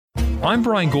I'm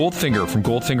Brian Goldfinger from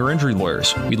Goldfinger Injury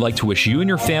Lawyers. We'd like to wish you and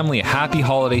your family a happy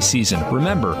holiday season.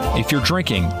 Remember, if you're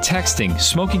drinking, texting,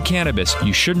 smoking cannabis,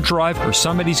 you shouldn't drive or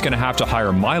somebody's going to have to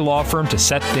hire my law firm to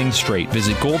set things straight.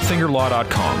 Visit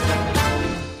goldfingerlaw.com.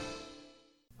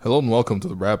 Hello and welcome to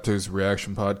the Raptors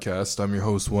Reaction Podcast. I'm your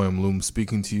host, William Loom,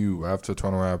 speaking to you after the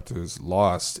Toronto Raptors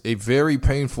lost a very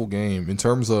painful game in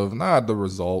terms of not the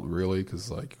result, really,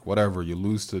 because, whatever. You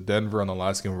lose to Denver on the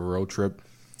last game of a road trip.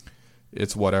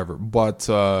 It's whatever. But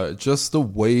just the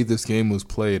way this game was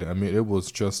played, I mean, it was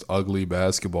just ugly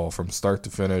basketball from start to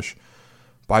finish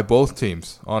by both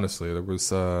teams, honestly. There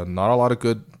was not a lot of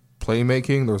good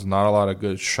playmaking. There was not a lot of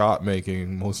good shot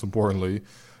making, most importantly.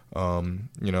 And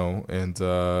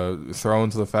throw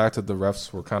into the fact that the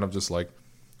refs were kind of just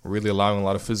really allowing a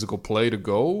lot of physical play to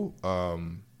go.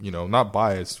 Not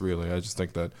biased really. I just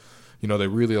think that, they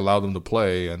really allowed them to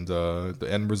play, and the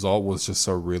end result was just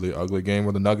a really ugly game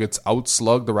where the Nuggets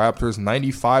outslugged the Raptors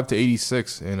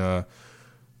 95-86 in a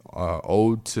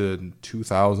ode to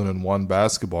 2001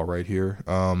 basketball right here.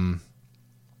 So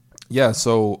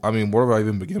where do I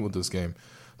even begin with this game?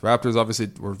 The Raptors obviously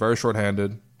were very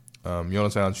shorthanded.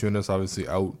 Jonas Valanciunas obviously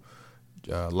out.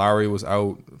 Lowry was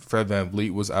out. Fred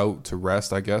VanVleet was out to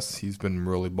rest, I guess. He's been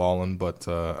really balling, but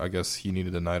I guess he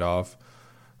needed a night off.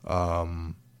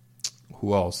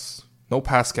 Who else? No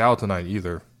Pascal tonight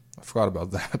either. I forgot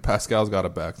about that. Pascal's got a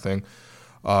back thing.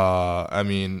 No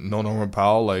Norman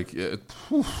Powell.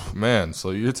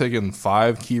 So you're taking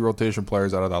 5 key rotation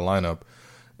players out of that lineup.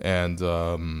 And,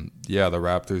 the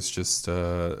Raptors just...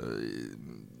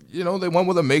 they went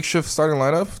with a makeshift starting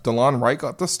lineup. DeLon Wright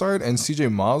got the start, and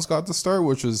CJ Miles got the start,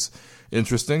 which is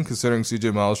interesting considering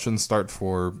CJ Miles shouldn't start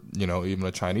for, even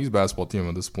a Chinese basketball team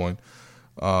at this point,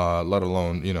 let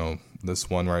alone,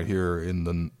 this one right here in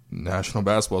the National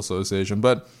Basketball Association.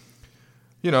 But,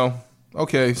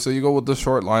 okay, so you go with the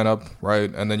short lineup,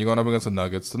 right, and then you're going up against the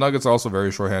Nuggets. The Nuggets are also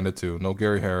very shorthanded too. No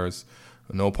Gary Harris,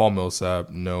 no Paul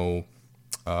Millsap, no...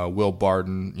 Will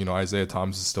Barton, Isaiah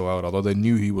Thomas is still out, although they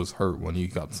knew he was hurt when he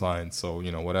got signed, so,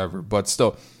 whatever. But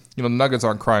still, the Nuggets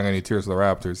aren't crying any tears for the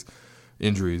Raptors'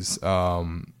 injuries.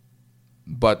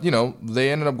 But,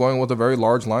 they ended up going with a very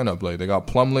large lineup. They got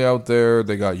Plumlee out there,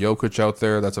 they got Jokic out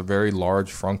there. That's a very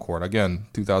large front court. Again,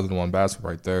 2001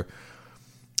 basketball right there.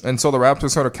 And so the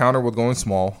Raptors sort of counter with going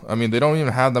small. I mean, they don't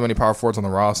even have that many power forwards on the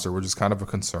roster, which is kind of a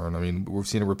concern. I mean, we've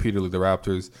seen it repeatedly. The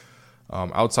Raptors...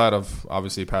 outside of,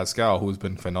 obviously, Pascal, who's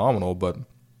been phenomenal, but,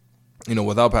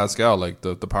 without Pascal,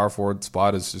 the power forward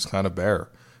spot is just kind of bare.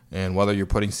 And whether you're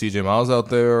putting CJ Miles out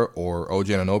there or OG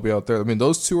Anunoby out there, I mean,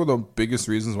 those two are the biggest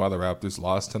reasons why the Raptors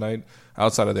lost tonight,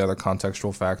 outside of the other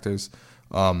contextual factors.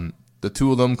 The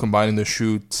two of them combining to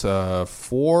shoot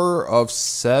 4 of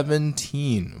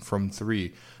 17 from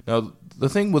 3. Now, the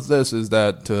thing with this is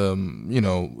that,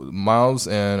 Miles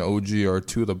and OG are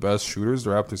two of the best shooters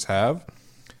the Raptors have.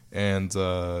 And,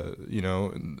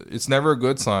 it's never a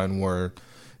good sign where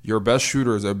your best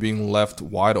shooters are being left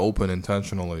wide open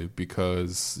intentionally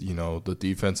because, the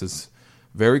defense is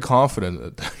very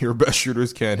confident that your best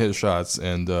shooters can't hit shots.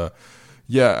 And,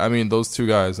 those two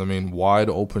guys, wide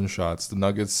open shots. The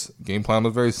Nuggets' game plan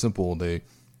was very simple. They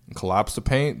collapsed the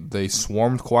paint. They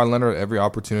swarmed Kawhi Leonard at every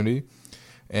opportunity.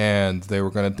 And they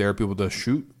were going to dare people to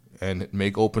shoot and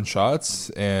make open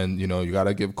shots, and, you got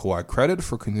to give Kawhi credit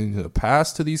for continuing to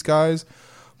pass to these guys,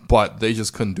 but they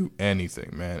just couldn't do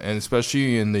anything, man. And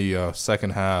especially in the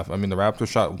second half, the Raptors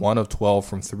shot 1 of 12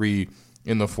 from 3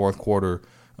 in the fourth quarter.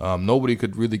 Nobody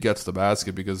could really get to the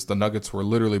basket because the Nuggets were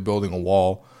literally building a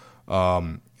wall.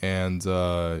 Those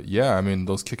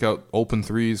kick-out open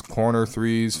threes, corner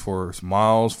threes for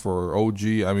Miles, for OG,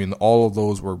 all of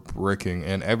those were bricking,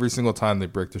 and every single time they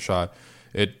bricked a shot,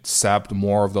 it sapped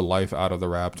more of the life out of the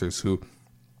Raptors, who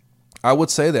I would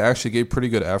say they actually gave pretty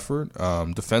good effort.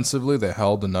 Defensively, they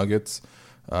held the Nuggets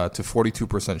to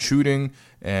 42% shooting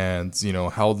and,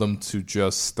 held them to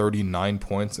just 39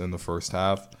 points in the first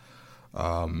half.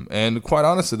 And quite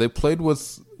honestly, they played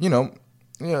with, the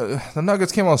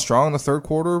Nuggets came out strong in the third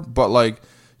quarter, but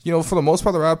for the most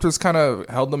part, the Raptors kind of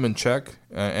held them in check.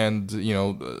 And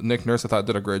Nick Nurse, I thought,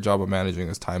 did a great job of managing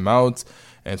his timeouts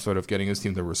and sort of getting his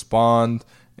team to respond.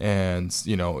 And,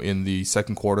 in the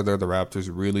second quarter there, the Raptors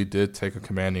really did take a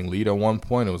commanding lead at one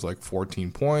point. It was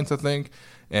 14 points, I think.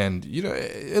 And,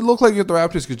 it looked like if the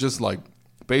Raptors could just,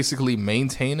 basically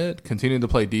maintain it, continue to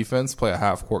play defense, play a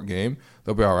half-court game,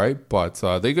 they'll be all right. But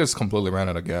they just completely ran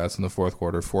out of gas in the fourth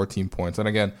quarter, 14 points. And,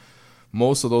 again,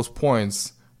 most of those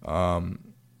points...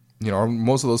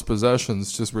 most of those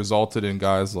possessions just resulted in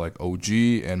guys like OG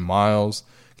and Miles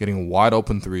getting wide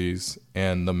open threes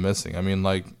and the missing.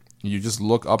 You just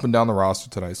look up and down the roster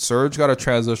tonight. Serge got a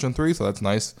transition 3, so that's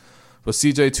nice. But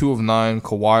CJ 2 of 9,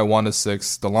 Kawhi 1 of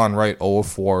 6, DeLon Wright 0 of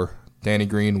 4, Danny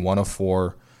Green 1 of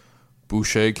 4,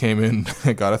 Boucher came in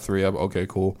and got a 3 up. Okay,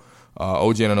 cool.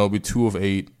 OG Anunoby 2 of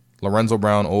 8, Lorenzo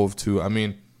Brown 0 of 2. I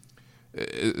mean,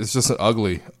 it's just an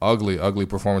ugly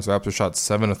performance. Raptors shot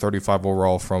 7 of 35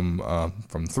 overall from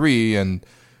 3, and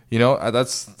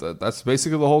that's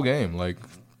basically the whole game. Like,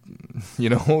 if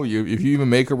you even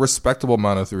make a respectable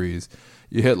amount of threes,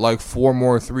 you hit like 4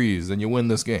 more threes, then you win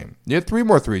this game. You hit 3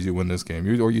 more threes, you win this game,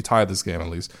 or you tie this game at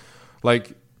least.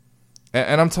 Like,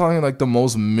 and I'm telling you, like, the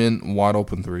most mint wide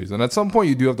open threes. And at some point,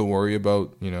 you do have to worry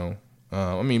about,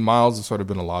 Miles has sort of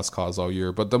been a lost cause all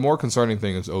year, but the more concerning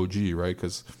thing is OG, right?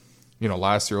 Because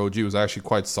last year OG was actually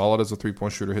quite solid as a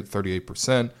 3-point shooter, hit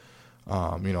 38%.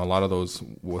 A lot of those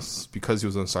was because he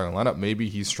was in the starting lineup. Maybe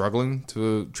he's struggling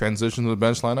to transition to the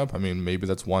bench lineup. I mean, maybe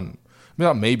that's one.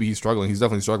 Not maybe he's struggling. He's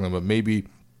definitely struggling, but maybe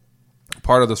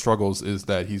part of the struggles is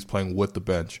that he's playing with the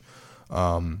bench.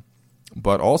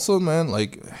 But also, man,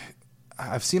 like,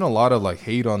 I've seen a lot of like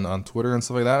hate on Twitter and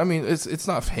stuff like that. I mean, it's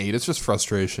not hate, it's just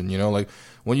frustration, like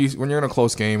when you're in a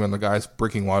close game and the guy's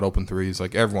breaking wide open threes,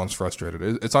 like, everyone's frustrated.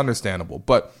 It's understandable,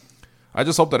 but I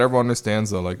just hope that everyone understands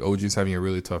that, like, OG's having a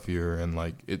really tough year, and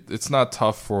like it's not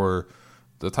tough for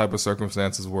the type of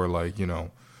circumstances where, like,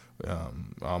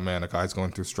 oh man, a guy's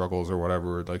going through struggles or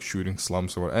whatever, like shooting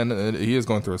slumps or whatever. And he is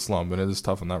going through a slump, and it is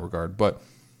tough in that regard. But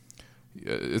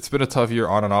it's been a tough year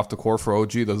on and off the court for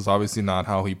OG. This is obviously not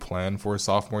how he planned for his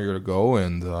sophomore year to go.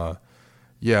 And I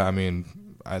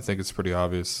think it's pretty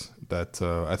obvious that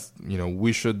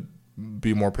we should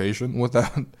be more patient with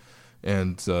that,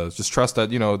 and just trust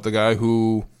that the guy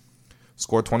who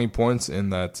scored 20 points in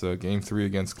that Game 3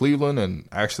 against Cleveland and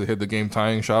actually hit the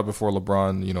game-tying shot before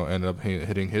LeBron, ended up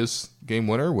hitting his game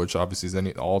winner, which obviously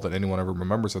is all that anyone ever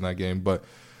remembers in that game. But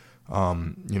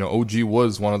OG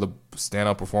was one of the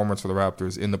standout performers for the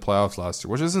Raptors in the playoffs last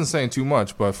year, which isn't saying too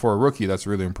much, but for a rookie, that's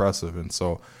really impressive. And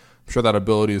so I'm sure that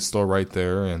ability is still right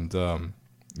there. And,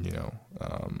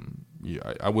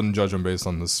 I wouldn't judge him based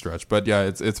on this stretch. But, yeah,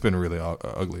 it's been really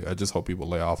ugly. I just hope people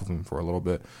lay off of him for a little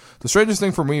bit. The strangest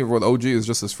thing for me with OG is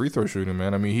just his free throw shooting,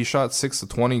 man. I mean, he shot 6 of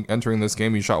 20 entering this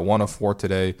game. He shot 1 of 4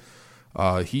 today.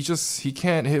 He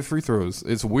can't hit free throws.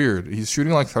 It's weird. He's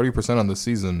shooting like 30% on the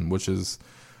season, which is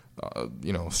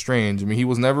strange. I mean, he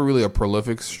was never really a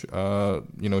prolific,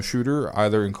 shooter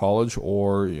either in college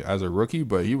or as a rookie,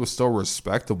 but he was still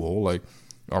respectable, like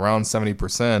around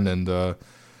 70%. And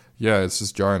it's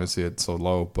just jarring to see it so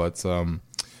low. But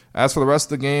as for the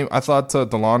rest of the game, I thought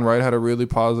DeLon Wright had a really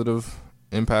positive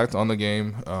impact on the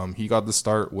game. He got the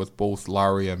start with both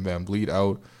Lowry and Van Vliet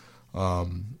out,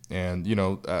 DeLon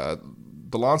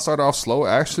started off slow.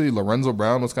 Actually, Lorenzo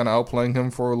Brown was kind of outplaying him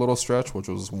for a little stretch, which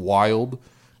was wild.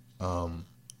 But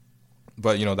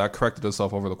that corrected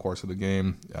itself over the course of the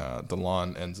game.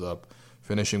 DeLon ends up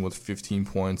finishing with 15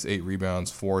 points, 8 rebounds,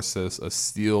 4 assists, a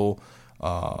steal,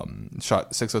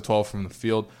 shot 6 of 12 from the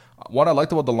field. What I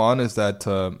liked about DeLon is that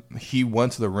he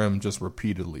went to the rim just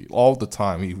repeatedly, all the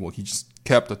time. He just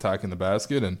kept attacking the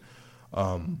basket, and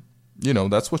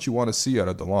that's what you want to see out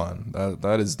of DeLon.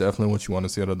 That is definitely what you want to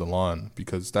see out of DeLon,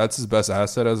 because that's his best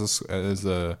asset in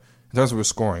terms of his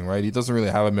scoring, right? He doesn't really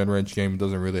have a mid-range game. He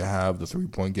doesn't really have the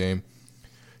three-point game,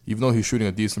 even though he's shooting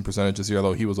a decent percentage this year,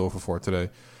 although he was 0 for 4 today.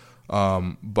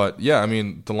 But, yeah, I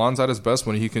mean, DeLon's at his best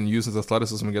when he can use his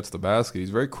athleticism to get to the basket. He's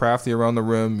very crafty around the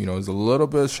rim. He's a little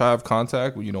bit shy of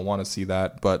contact. You don't want to see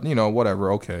that. But,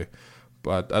 whatever, okay.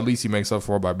 But at least he makes up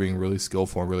for it by being really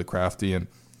skillful and really crafty. And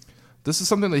this is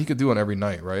something that he could do on every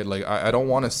night, right? Like, I don't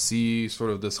want to see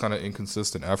sort of this kind of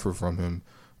inconsistent effort from him.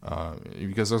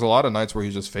 Because there's a lot of nights where he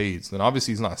just fades. And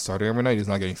obviously he's not starting every night. He's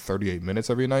not getting 38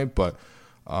 minutes every night. But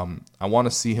I want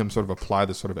to see him sort of apply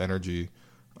this sort of energy,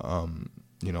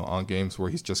 on games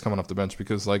where he's just coming off the bench.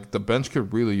 Because, like, the bench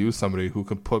could really use somebody who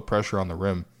can put pressure on the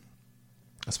rim,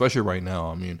 especially right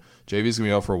now. I mean, JV's going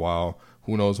to be out for a while.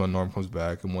 Who knows when Norm comes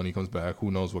back? And when he comes back,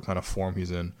 who knows what kind of form he's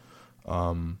in.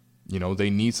 They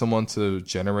need someone to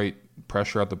generate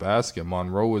pressure at the basket.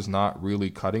 Monroe is not really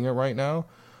cutting it right now.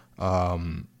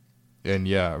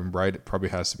 Wright probably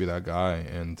has to be that guy.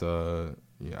 And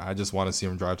I just want to see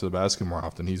him drive to the basket more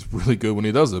often. He's really good when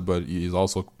he does it, but he's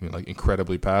also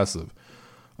incredibly passive.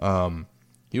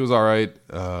 He was all right.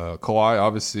 Kawhi,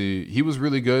 obviously, he was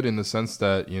really good in the sense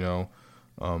that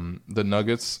the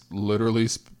Nuggets literally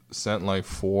sent like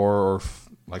four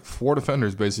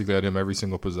defenders basically at him every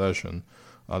single possession.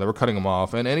 They were cutting him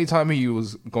off, and anytime he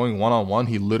was going one-on-one,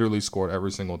 he literally scored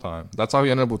every single time. That's how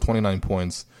he ended up with 29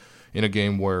 points in a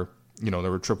game where they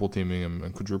were triple teaming him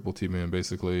and quadruple teaming him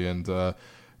basically. And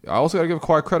I also got to give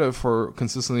Kawhi credit for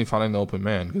consistently finding the open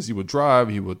man, because he would drive,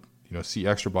 he would see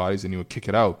extra bodies, and he would kick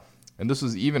it out. And this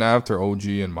was even after OG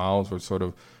and Miles were sort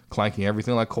of clanking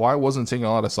everything. Like, Kawhi wasn't taking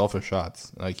a lot of selfish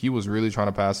shots. Like, he was really trying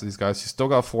to pass to these guys. He still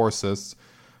got 4 assists.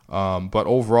 But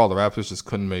overall, the Raptors just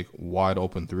couldn't make wide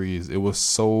open threes. It was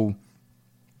so...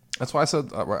 That's why I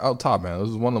said out top, man. This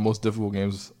was one of the most difficult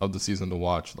games of the season to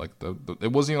watch. Like,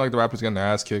 it wasn't even like the Raptors getting their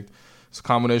ass kicked. It's a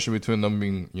combination between them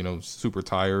being, super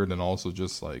tired and also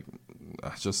just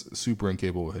super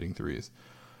incapable of hitting threes.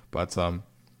 But,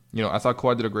 I thought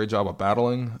Kawhi did a great job of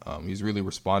battling. He's really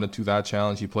responded to that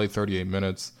challenge. He played 38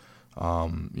 minutes.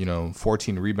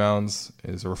 14 rebounds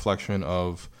is a reflection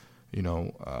of,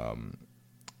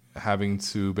 having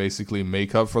to basically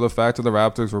make up for the fact that the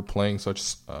Raptors were playing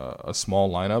such a small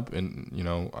lineup, and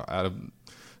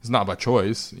it's not by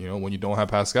choice. When you don't have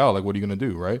Pascal, like, what are you going to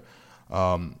do, right?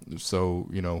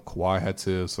 Kawhi had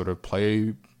to sort of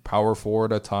play power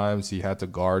forward at times. He had to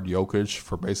guard Jokic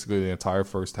for basically the entire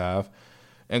first half,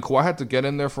 and Kawhi had to get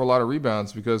in there for a lot of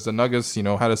rebounds because the Nuggets,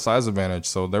 had a size advantage,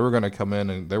 so they were going to come in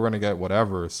and they were going to get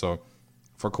whatever. So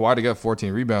for Kawhi to get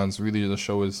 14 rebounds really just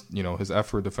show his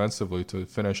effort defensively to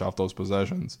finish off those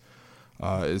possessions.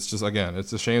 It's just, again,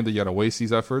 it's a shame that you got to waste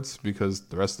these efforts because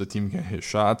the rest of the team can't hit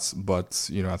shots. But,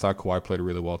 I thought Kawhi played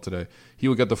really well today. He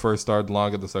would get the first star,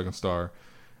 DeLon get the second star.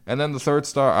 And then the third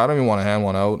star, I don't even want to hand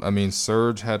one out. I mean,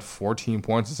 Serge had 14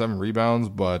 points and 7 rebounds,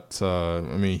 but,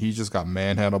 he just got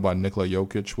manhandled by Nikola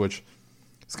Jokic, which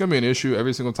is going to be an issue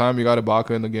every single time you got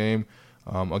Ibaka in the game.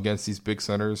 Against these big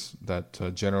centers that,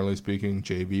 generally speaking,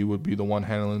 JV would be the one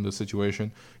handling the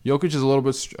situation. Jokic is a little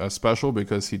bit special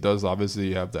because he does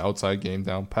obviously have the outside game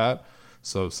down pat.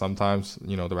 So sometimes, the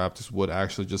Raptors would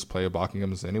actually just play Ibaka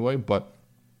games anyway. But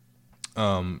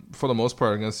for the most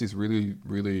part, against these really,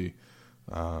 really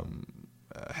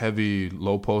heavy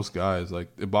low post guys,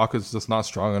 like, Ibaka's just not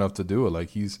strong enough to do it.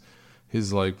 Like,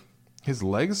 his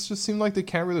legs just seem like they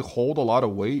can't really hold a lot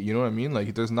of weight. You know what I mean? Like,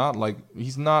 he's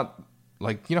not...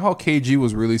 Like, how KG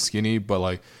was really skinny, but,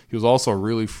 like, he was also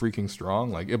really freaking strong?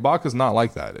 Like, Ibaka's not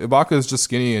like that. Ibaka is just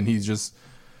skinny, and he's just,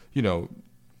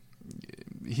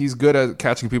 he's good at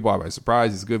catching people out by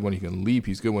surprise. He's good when he can leap.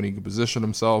 He's good when he can position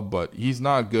himself, but he's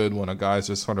not good when a guy's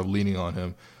just sort of leaning on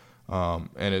him.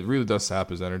 And it really does sap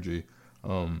his energy.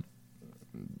 I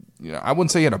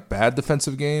wouldn't say he had a bad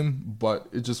defensive game, but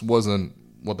it just wasn't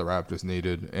what the Raptors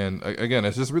needed. And, again,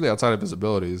 it's just really outside of his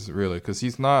abilities, really, because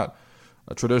he's not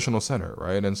a traditional center,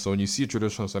 right? And so when you see a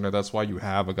traditional center, that's why you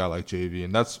have a guy like JV,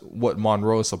 and that's what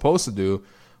Monroe is supposed to do.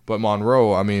 But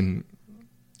Monroe, I mean,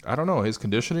 I don't know, his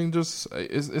conditioning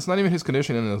it's not even his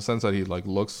conditioning in the sense that he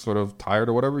looks sort of tired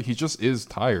or whatever. He just is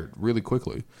tired really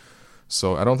quickly.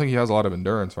 So I don't think he has a lot of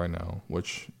endurance right now,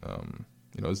 which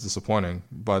is disappointing.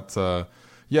 But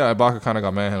Ibaka kind of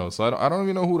got manhandled. So I don't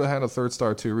even know who to hand a third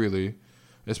star to, really,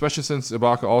 especially since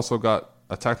Ibaka also got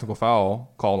a technical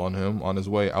foul called on him on his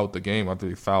way out the game after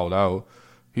he fouled out.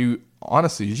 He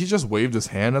just waved his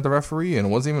hand at the referee, and it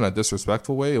wasn't even a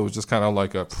disrespectful way. It was just kind of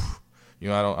like I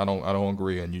don't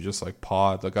agree, and you just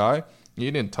paw at the guy. You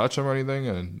didn't touch him or anything,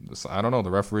 and I don't know.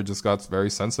 The referee just got very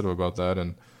sensitive about that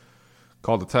and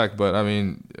called the tech. But I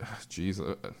mean, geez,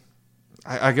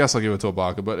 I guess I'll give it to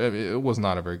Ibaka, but it was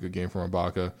not a very good game from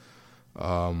Ibaka.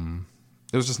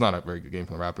 It was just not a very good game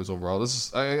for the Raptors overall.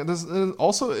 This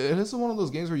is one of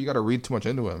those games where you got to read too much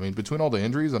into it. I mean, between all the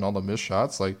injuries and all the missed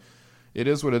shots, it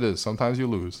is what it is. Sometimes you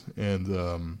lose. And,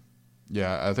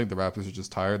 I think the Raptors are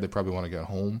just tired. They probably want to get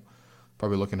home,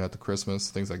 probably looking at the Christmas,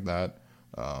 things like that.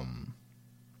 And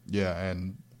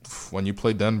when you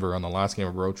play Denver on the last game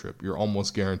of road trip, you're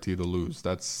almost guaranteed to lose.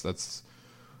 That's what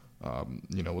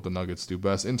the Nuggets do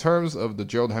best. In terms of the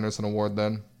Gerald Henderson Award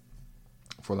then,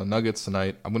 for the Nuggets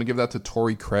tonight, I'm going to give that to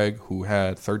Torrey Craig, who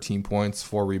had 13 points,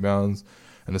 4 rebounds,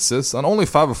 and assists on only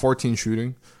 5 of 14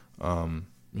 shooting.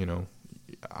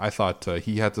 I thought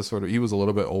he was a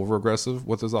little bit over-aggressive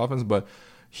with his offense, but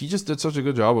he just did such a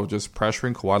good job of just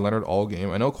pressuring Kawhi Leonard all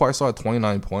game. I know Kawhi saw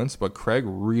 29 points, but Craig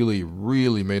really,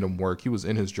 really made him work. He was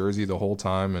in his jersey the whole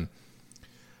time, and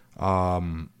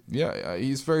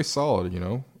he's very solid,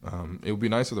 It would be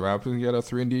nice if the Raptors get a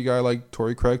 3-and-D guy like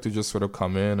Torrey Craig to just sort of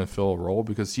come in and fill a role,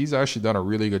 because he's actually done a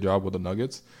really good job with the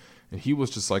Nuggets, and he was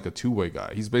just like a two-way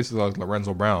guy. He's basically like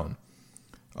Lorenzo Brown.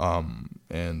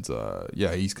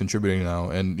 He's contributing now,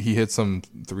 and he hit some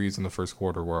threes in the first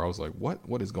quarter where I was like,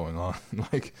 what is going on?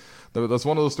 That's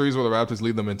one of those threes where the Raptors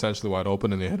leave them intentionally wide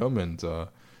open and they hit them, and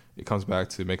it comes back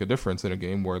to make a difference in a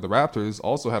game where the Raptors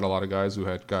also had a lot of guys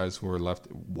who were left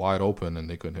wide open and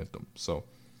they couldn't hit them. So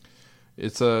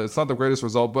it's not the greatest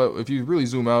result, but if you really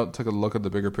zoom out, take a look at the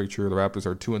bigger picture, the Raptors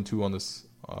are 2-2 on this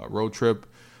road trip.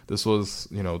 This was,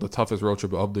 the toughest road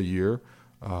trip of the year.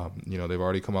 They've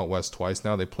already come out west twice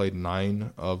now. They played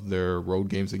 9 of their road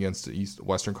games against the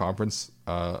Western Conference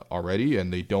already,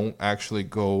 and they don't actually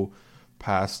go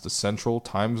past the Central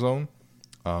time zone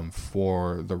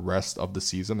for the rest of the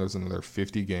season. There's another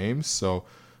 50 games. So,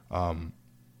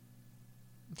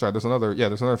 there's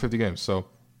another 50 games. So,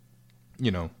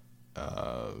 I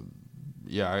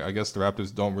guess the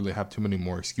Raptors don't really have too many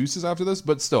more excuses after this.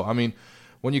 But still, I mean,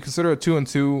 when you consider a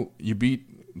 2-2, you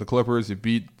beat the Clippers, you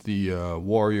beat the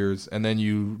Warriors, and then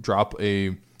you drop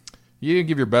you didn't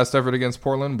give your best effort against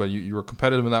Portland, but you were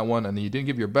competitive in that one, and then you didn't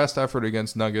give your best effort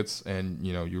against Nuggets, and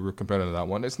you were competitive in that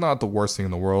one. It's not the worst thing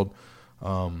in the world,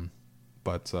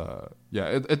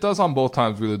 it does on both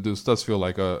times really does feel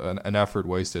like an effort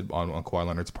wasted on Kawhi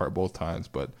Leonard's part both times,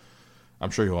 but I'm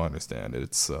sure you'll understand.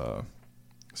 It's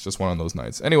just one of those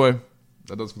nights. Anyway,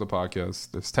 that does for the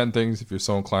podcast. There's 10 things if you're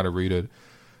so inclined to read it.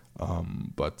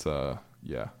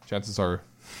 Chances are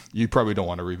you probably don't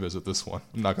want to revisit this one.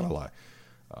 I'm not going to lie.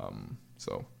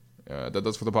 That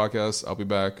does for the podcast. I'll be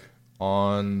back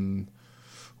on,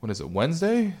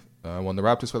 Wednesday? When the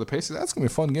Raptors play the Pacers. That's going to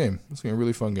be a fun game. It's going to be a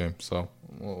really fun game. So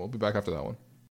we'll be back after that one.